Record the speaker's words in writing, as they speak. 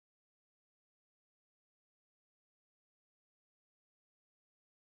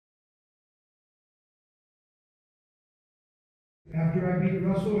After I beat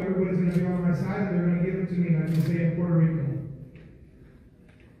Russell, everybody's going to be on my side, and they're going to give it to me, and I'm going to say in Puerto Rico.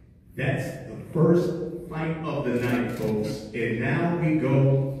 That's the first fight of the night, folks. And now we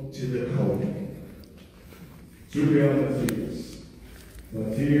go to the podium.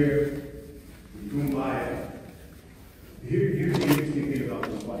 Matías, Kumbaya. Here's the interesting thing about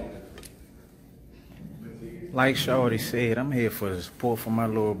this fight. Like Shorty said, I'm here for the support for my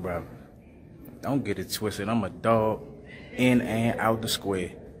little brother. Don't get it twisted. I'm a dog in and out the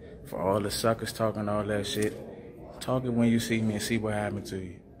square. For all the suckers talking all that shit, talk it when you see me and see what happened to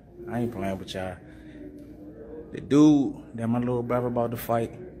you. I ain't playing with y'all. The dude that my little brother about to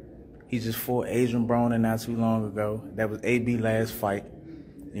fight, he just fought Adrian Broner not too long ago. That was AB last fight.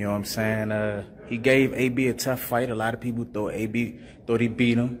 You know what I'm saying? He gave AB a tough fight. A lot of people thought he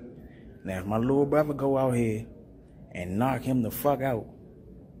beat him. Now, if my little brother go out here and knock him the fuck out,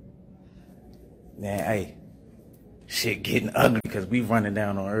 then, hey, shit getting ugly because we running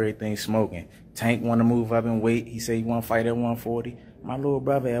down on everything smoking. Tank want to move up and weight. He said he want to fight at 140. My little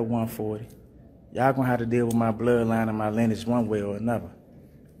brother at 140. Y'all gonna have to deal with my bloodline and my lineage one way or another.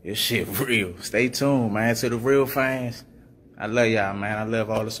 This shit real. Stay tuned, man. To the real fans, I love y'all, man. I love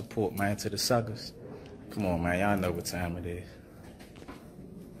all the support, man. To the suckers, come on, man. Y'all know what time it is.